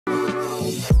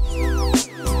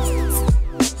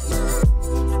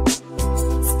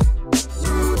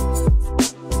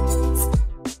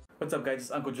What's up guys,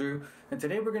 it's Uncle Drew, and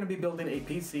today we're going to be building a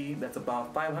PC that's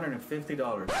about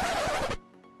 $550.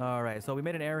 Alright, so we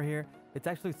made an error here. It's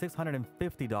actually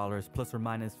 $650 plus or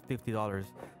minus $50,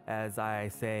 as I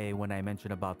say when I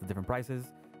mention about the different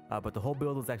prices. But the whole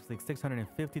build was actually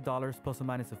 $650 plus or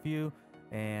minus a few,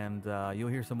 and you'll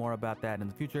hear some more about that in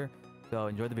the future, so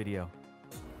enjoy the video.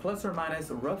 Plus or minus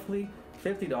roughly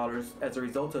 $50 as a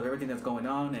result of everything that's going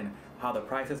on and how the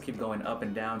prices keep going up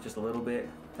and down just a little bit.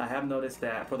 I have noticed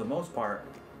that for the most part,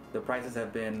 the prices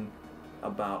have been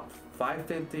about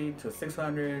 $550 to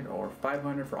 $600 or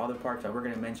 $500 for all the parts that we're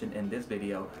going to mention in this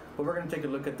video. But we're going to take a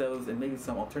look at those and maybe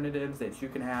some alternatives that you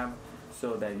can have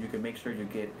so that you can make sure you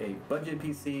get a budget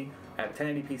PC at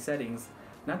 1080p settings,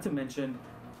 not to mention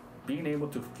being able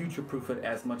to future-proof it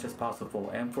as much as possible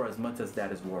and for as much as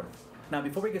that is worth. Now,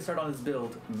 before we get started on this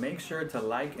build, make sure to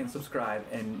like and subscribe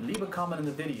and leave a comment in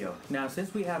the video. Now,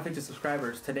 since we have 50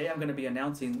 subscribers, today I'm going to be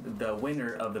announcing the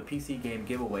winner of the PC game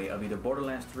giveaway of either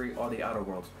Borderlands 3 or The Outer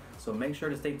Worlds. So make sure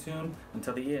to stay tuned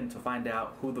until the end to find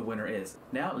out who the winner is.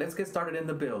 Now, let's get started in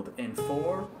the build in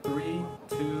 4, 3,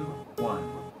 2,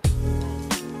 1.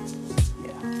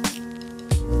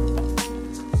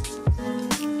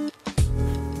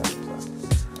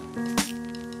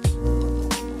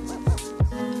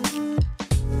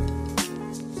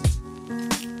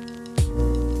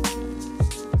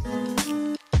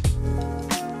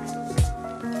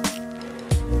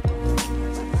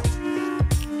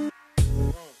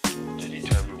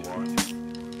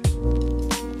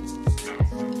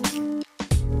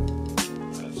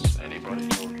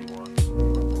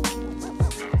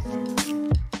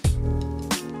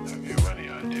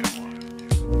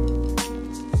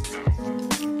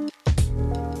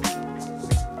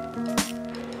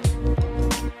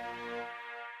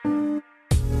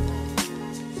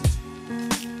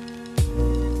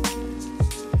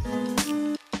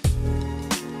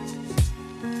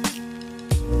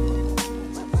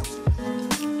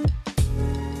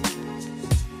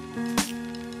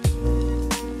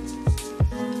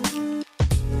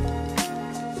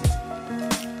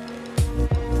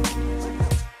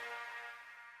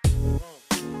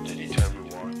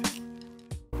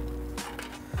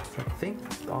 I think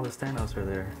all the standouts are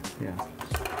there. Yeah.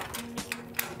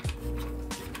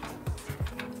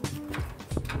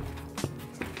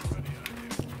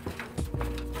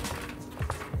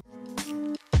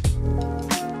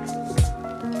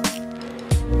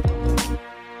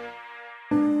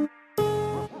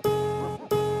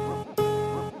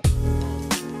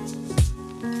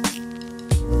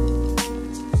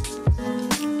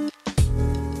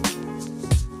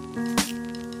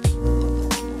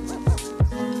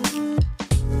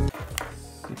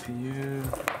 CPU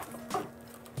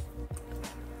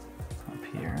up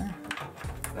here.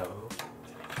 No.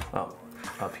 Oh,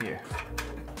 up here.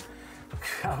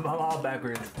 I'm all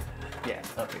backwards. Yeah,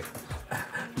 up here.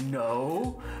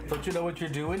 No. Don't you know what you're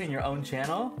doing in your own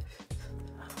channel?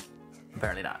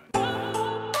 Apparently not.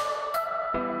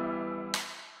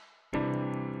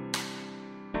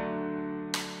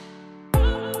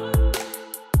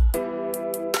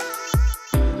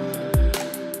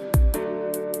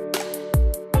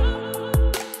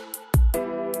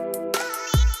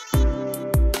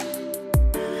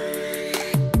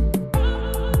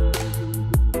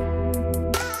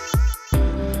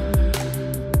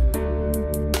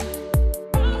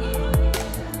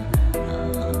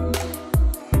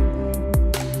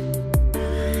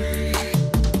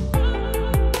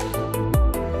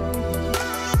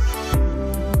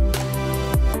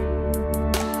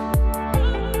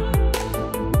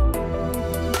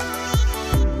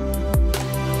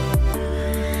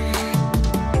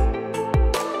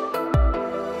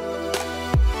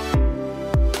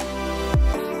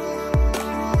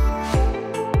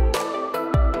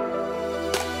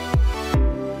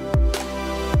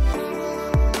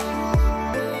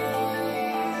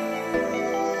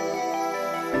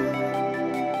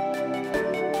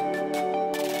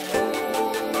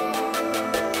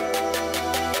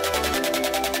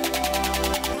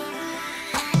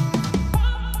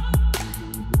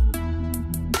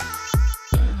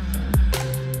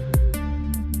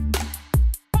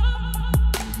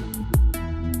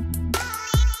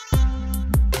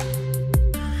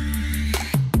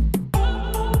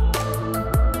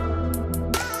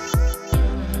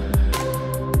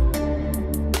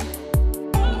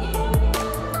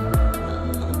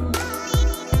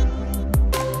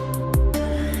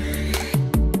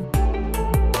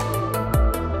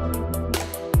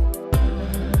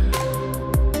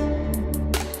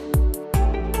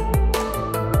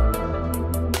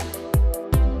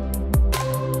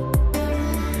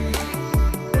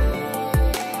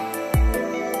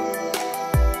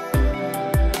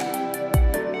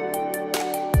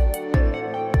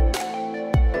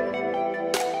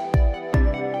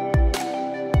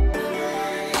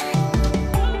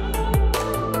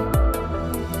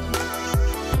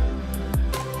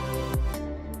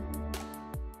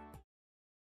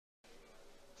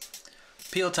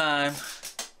 feel time.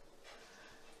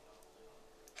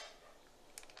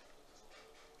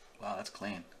 Wow, that's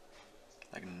clean.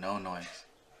 Like no noise.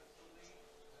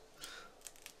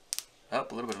 Oh,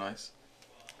 a little bit of noise.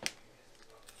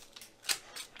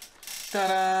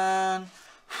 Ta-da!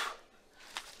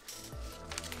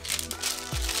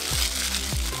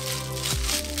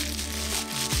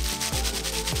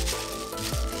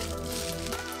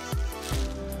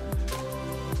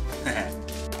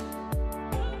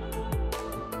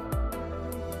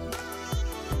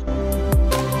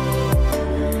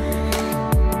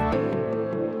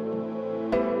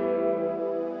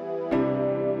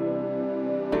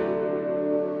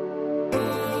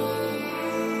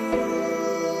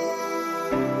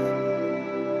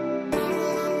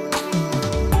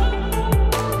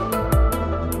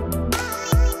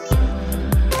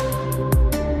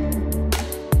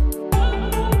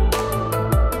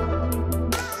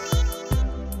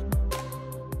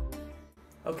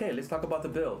 Okay, let's talk about the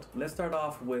build. Let's start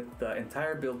off with the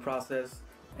entire build process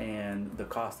and the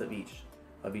cost of each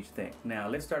thing. Now,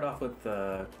 let's start off with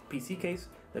the PC case.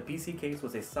 The PC case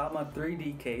was a Sama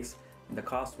 3D case, and the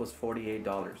cost was $48.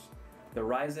 The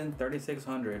Ryzen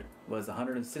 3600 was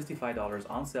 $165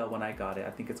 on sale when I got it. I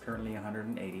think it's currently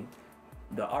 $180.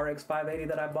 The RX 580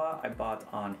 that I bought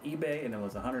on eBay, and it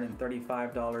was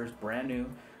 $135 brand new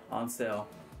on sale,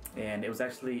 and it was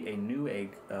actually a new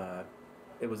egg.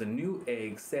 It was a new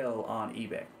egg sale on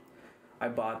eBay. I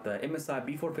bought the MSI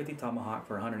B450 Tomahawk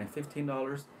for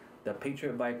 $115, the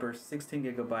Patriot Viper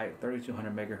 16GB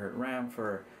 3200 MHz RAM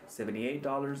for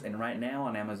 $78, and right now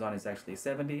on Amazon it's actually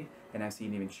 $70, and I've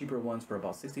seen even cheaper ones for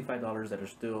about $65 that are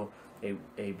still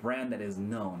a brand that is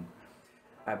known.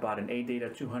 I bought an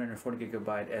ADATA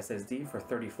 240GB SSD for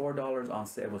 $34 on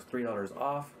sale. It was $3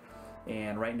 off,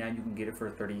 and right now you can get it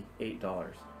for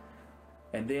 $38.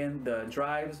 And then the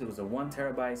drives, it was a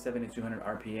 1TB 7200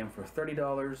 RPM for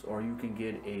 $30, or you can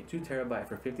get a 2TB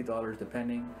for $50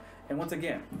 depending. And once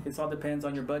again, this all depends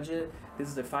on your budget. This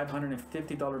is a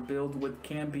 $550 build, which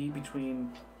can be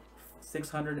between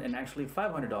 $600 and actually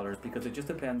 $500 because it just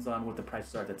depends on what the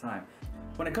prices are at the time.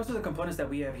 When it comes to the components that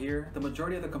we have here, the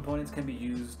majority of the components can be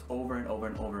used over and over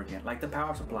and over again. Like the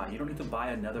power supply, you don't need to buy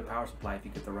another power supply if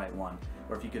you get the right one,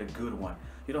 or if you get a good one.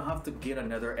 You don't have to get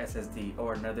another SSD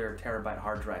or another terabyte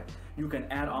hard drive. You can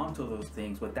add on to those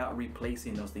things without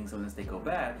replacing those things unless they go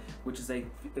bad, which is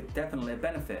definitely a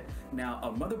benefit. Now,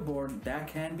 a motherboard, that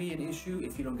can be an issue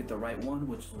if you don't get the right one,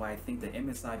 which is why I think the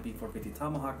MSI B450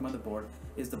 Tomahawk motherboard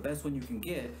is the best one you can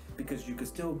get, because you can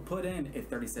still put in a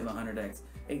 3700X,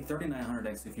 a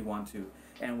 3900X if you want to.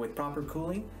 And with proper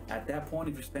cooling, at that point,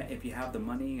 if you have the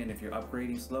money and if you're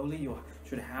upgrading slowly, you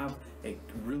should have a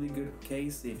really good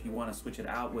case if you want to switch it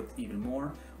out with even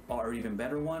more or even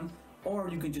better one. Or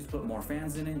you can just put more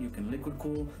fans in it, you can liquid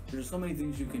cool. There's so many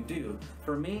things you can do.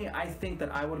 For me, I think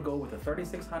that I would go with the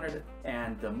 3600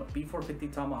 and the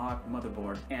B450 Tomahawk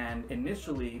motherboard, and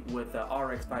initially with the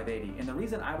RX 580. And the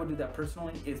reason I would do that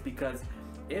personally is because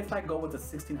if I go with the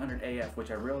 1600 AF,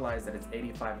 which I realize that it's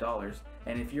 $85,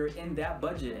 and if you're in that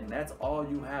budget and that's all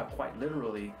you have, quite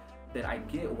literally, then I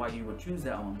get why you would choose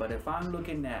that one. But if I'm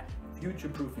looking at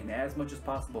future-proofing as much as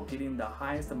possible, getting the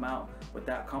highest amount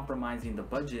without compromising the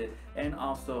budget, and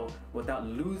also without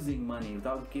losing money,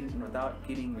 without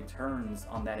getting returns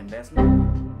on that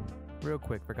investment. Real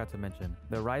quick, forgot to mention,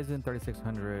 the Ryzen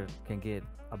 3600 can get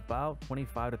about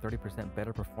 25 to 30%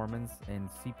 better performance in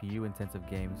CPU intensive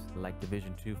games like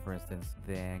Division 2 for instance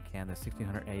than can the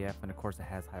 1600 AF, and of course it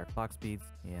has higher clock speeds,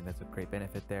 and that's a great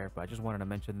benefit there. But I just wanted to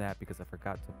mention that because I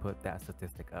forgot to put that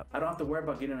statistic up. I don't have to worry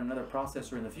about getting another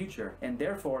processor in the future, and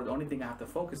therefore the only thing I have to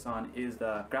focus on is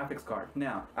the graphics card.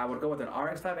 Now, I would go with an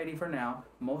RX 580 for now.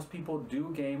 Most people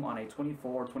do game on a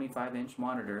 24 or 25 inch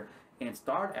monitor and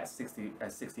start at 60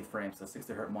 frames, a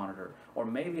 60 hertz monitor, or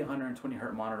maybe 120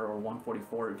 hertz monitor or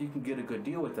 144 if you can get a good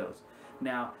deal with those.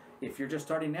 Now, if you're just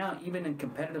starting out, even in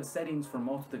competitive settings for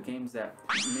most of the games that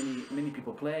many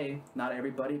people play, not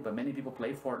everybody, but many people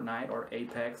play Fortnite or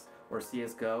Apex or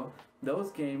CSGO,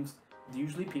 those games,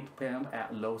 usually people play them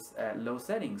at low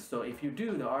settings. So if you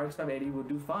do, the RX 580 will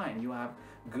do fine. You'll have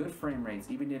good frame rates.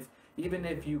 Even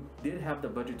if you did have the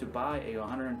budget to buy a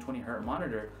 120 hertz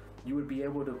monitor, you would be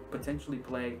able to potentially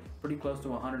play pretty close to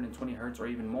 120 hertz or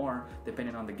even more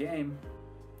depending on the game,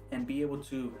 and be able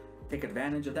to take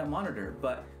advantage of that monitor.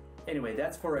 But anyway,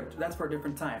 that's for a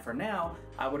different time. For now,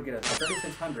 I would get a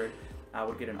 3600, I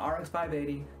would get an RX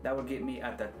 580, that would get me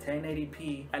at the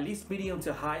 1080p, at least medium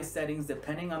to high settings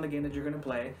depending on the game that you're going to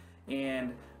play.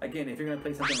 And again, if you're gonna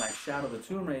play something like Shadow the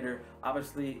Tomb Raider,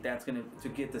 obviously that's to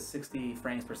get the 60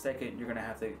 frames per second, you're gonna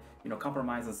have to,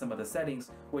 compromise on some of the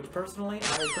settings, which personally,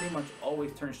 I pretty much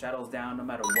always turn shadows down no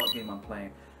matter what game I'm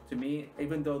playing. To me,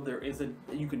 even though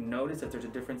you can notice that there's a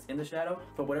difference in the shadow,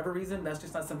 for whatever reason, that's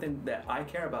just not something that I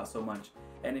care about so much.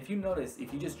 And if you notice,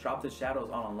 if you just drop the shadows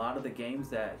on a lot of the games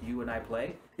that you and I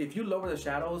play, if you lower the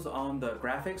shadows on the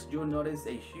graphics, you'll notice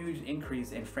a huge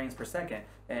increase in frames per second.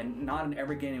 And not in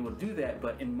every game it will do that,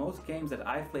 but in most games that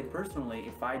I've played personally,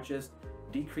 if I just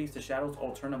decrease the shadows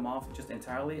or turn them off just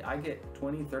entirely, I get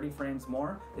 20-30 frames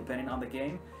more depending on the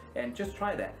game. And just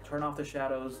try that. Turn off the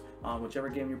shadows on whichever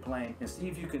game you're playing, and see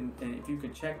if you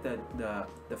can check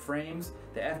the frames,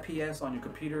 the FPS on your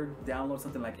computer. Download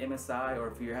something like MSI, or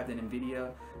if you're having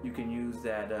NVIDIA, you can use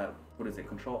that. What is it?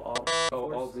 Control Alt.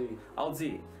 Alt Z. Alt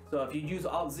Z. So if you use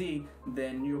Alt Z,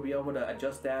 then you'll be able to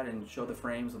adjust that and show the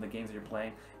frames on the games that you're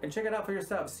playing. And check it out for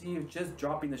yourself. See if just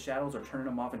dropping the shadows or turning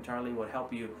them off entirely will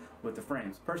help you with the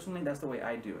frames. Personally, that's the way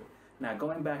I do it. Now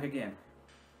going back again.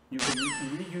 You can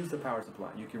reuse the power supply.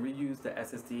 You can reuse the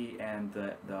SSD and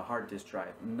the hard disk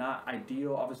drive. Not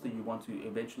ideal. Obviously, you want to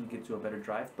eventually get to a better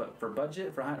drive, but for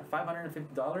budget, for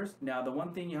 $550. Now, the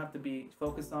one thing you have to be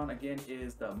focused on again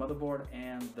is the motherboard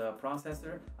and the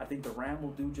processor. I think the RAM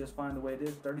will do just fine the way it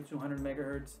is. 3200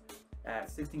 megahertz. At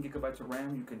 16 gigabytes of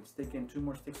RAM, you can stick in 2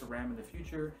 more sticks of RAM in the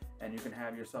future, and you can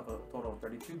have yourself a total of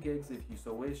 32 gigs if you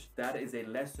so wish. That is a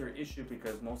lesser issue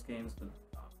because most games,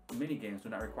 mini games, do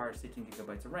not require 16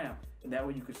 gigabytes of RAM, and that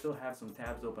way you could still have some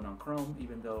tabs open on Chrome.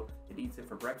 Even though it eats it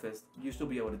for breakfast, you still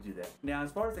be able to do that. Now,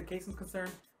 as far as the case is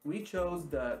concerned, we chose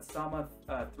the Sama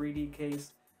 3D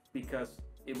case because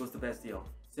it was the best deal.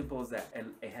 Simple as that.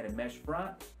 It had a mesh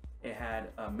front, it had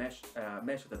a mesh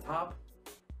at the top,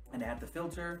 and it had the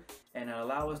filter, and it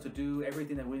allowed us to do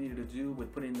everything that we needed to do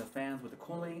with putting the fans with the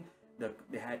cooling.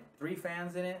 They had 3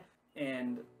 fans in it.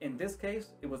 And in this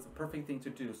case, it was the perfect thing to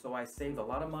do. So I saved a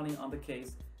lot of money on the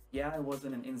case. Yeah, it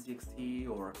wasn't an NZXT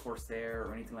or a Corsair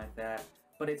or anything like that,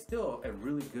 but it's still a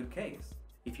really good case.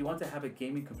 If you want to have a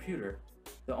gaming computer,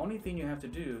 the only thing you have to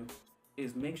do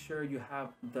is make sure you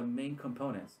have the main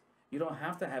components. You don't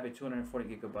have to have a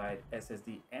 240 gigabyte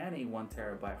SSD and a 1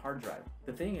 terabyte hard drive.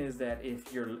 The thing is that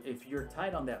if you're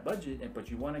tight on that budget,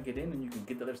 but you want to get in and you can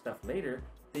get the other stuff later,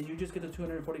 then you just get the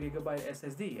 240 gigabyte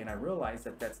SSD. And I realize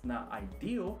that that's not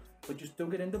ideal, but you still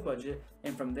get in the budget,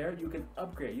 and from there you can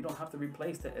upgrade. You don't have to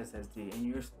replace the SSD, and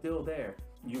you're still there.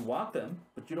 You want them,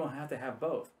 but you don't have to have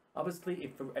both.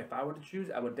 Obviously, if I were to choose,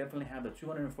 I would definitely have the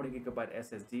 240 gigabyte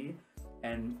SSD.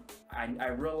 And I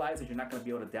realize that you're not going to be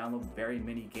able to download very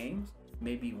many games,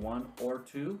 maybe 1 or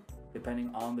 2, depending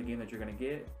on the game that you're going to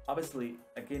get. Obviously,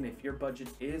 again, if your budget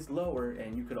is lower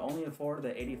and you could only afford the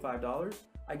 $85,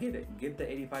 I get it. Get the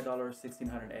 $85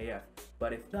 1600 AF.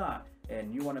 But if not,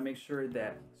 and you want to make sure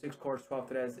that 6 cores, 12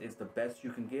 threads is the best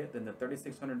you can get, then the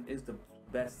 3600 is the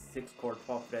best 6 core,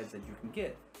 12 threads that you can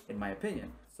get, in my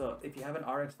opinion. So if you have an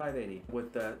RX 580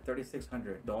 with the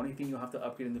 3600, the only thing you'll have to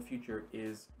upgrade in the future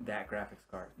is that graphics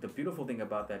card. The beautiful thing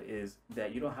about that is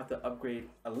that you don't have to upgrade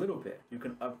a little bit. You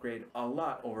can upgrade a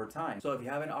lot over time. So if you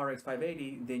have an RX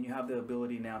 580, then you have the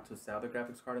ability now to sell the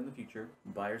graphics card in the future,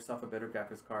 buy yourself a better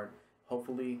graphics card.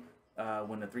 Hopefully,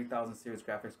 when the 3000 series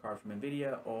graphics cards from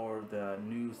NVIDIA or the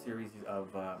new series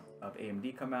of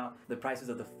AMD come out, the prices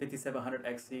of the 5700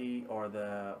 XT or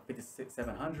the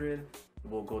 5700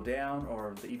 will go down,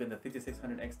 or even the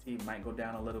 5600 XT might go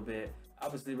down a little bit.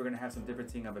 Obviously, we're going to have some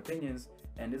differencing of opinions,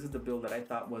 and this is the build that I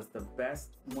thought was the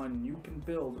best one you can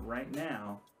build right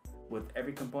now with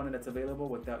every component that's available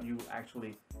without you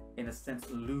actually, in a sense,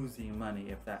 losing money,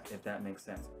 if that makes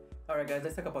sense. All right, guys,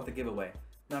 let's talk about the giveaway.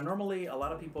 Now, normally, a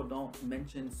lot of people don't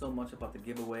mention so much about the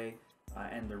giveaway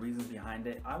and the reasons behind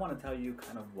it. I want to tell you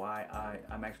kind of why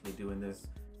I'm actually doing this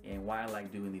and why I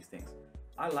like doing these things.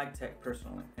 I like tech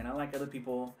personally, and I like other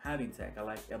people having tech. I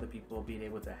like other people being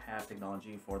able to have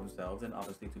technology for themselves, and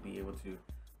obviously to be able to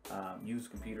use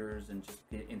computers and just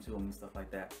get into them and stuff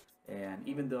like that. And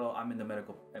even though I'm in the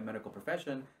medical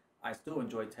profession, I still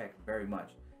enjoy tech very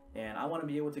much. And I want to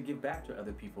be able to give back to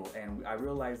other people. And I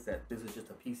realize that this is just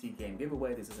a PC game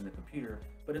giveaway. This isn't a computer.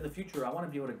 But in the future, I want to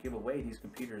be able to give away these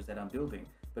computers that I'm building.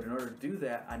 But in order to do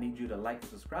that, I need you to like and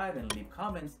subscribe and leave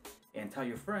comments and tell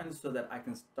your friends so that I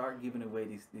can start giving away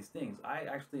these things. I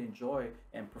actually enjoy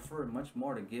and prefer much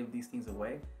more to give these things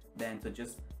away than to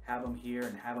just have them here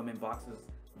and have them in boxes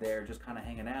there just kind of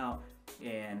hanging out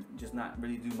and just not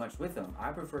really do much with them.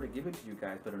 I prefer to give it to you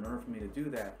guys, but in order for me to do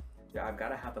that, I've got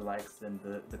to have the likes and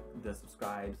the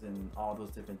subscribes and all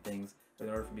those different things in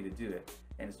order for me to do it.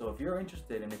 And so if you're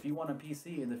interested and if you want a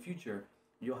PC in the future,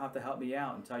 you'll have to help me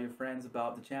out and tell your friends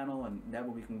about the channel, and that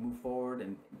way we can move forward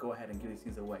and go ahead and give these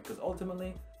things away. Because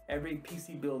ultimately, every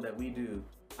PC build that we do,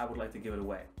 I would like to give it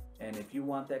away. And if you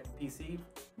want that PC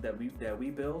that we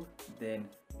build, then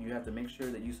you have to make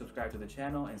sure that you subscribe to the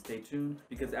channel and stay tuned,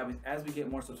 because as we get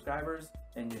more subscribers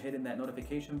and you're hitting that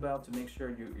notification bell to make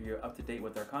sure you're up to date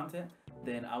with our content,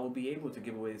 then I will be able to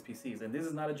give away these PCs. And this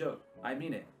is not a joke, I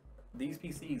mean it. These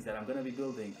PCs that I'm going to be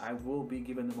building, I will be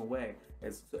giving them away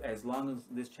as long as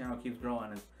this channel keeps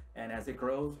growing. And as it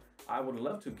grows, I would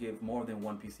love to give more than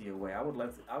one PC away. I would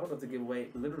love to give away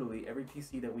literally every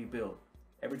PC that we build.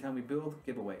 Every time we build,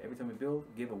 giveaway. Every time we build,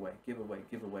 giveaway, giveaway,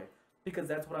 giveaway. Because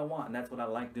that's what I want and that's what I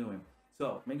like doing.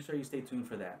 So make sure you stay tuned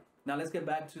for that. Now let's get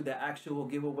back to the actual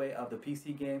giveaway of the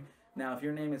PC game. Now if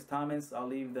your name is Thomas, I'll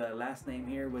leave the last name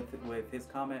here with his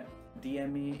comment.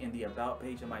 DM me in the about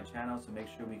page of my channel to make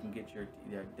sure we can get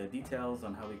the details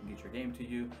on how we can get your game to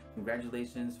you.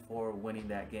 Congratulations for winning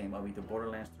that game of either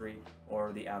Borderlands 3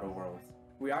 or the Outer Worlds.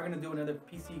 We are going to do another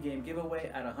PC game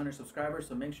giveaway at 100 subscribers,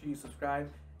 so make sure you subscribe.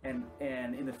 And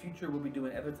in the future, we'll be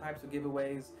doing other types of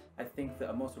giveaways. I think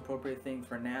the most appropriate thing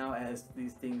for now, as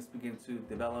these things begin to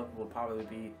develop, will probably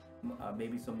be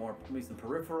maybe some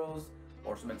peripherals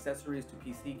or some accessories to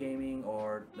PC gaming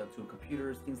or to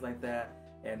computers, things like that.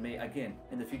 And again,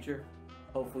 in the future,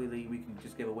 hopefully we can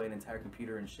just give away an entire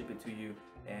computer and ship it to you,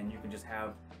 and you can just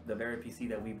have the very PC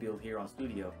that we build here on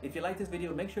Studio. If you like this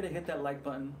video, make sure to hit that like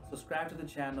button, subscribe to the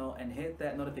channel, and hit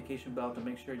that notification bell to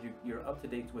make sure you're up to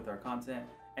date with our content.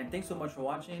 And thanks so much for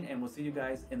watching, and we'll see you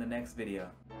guys in the next video.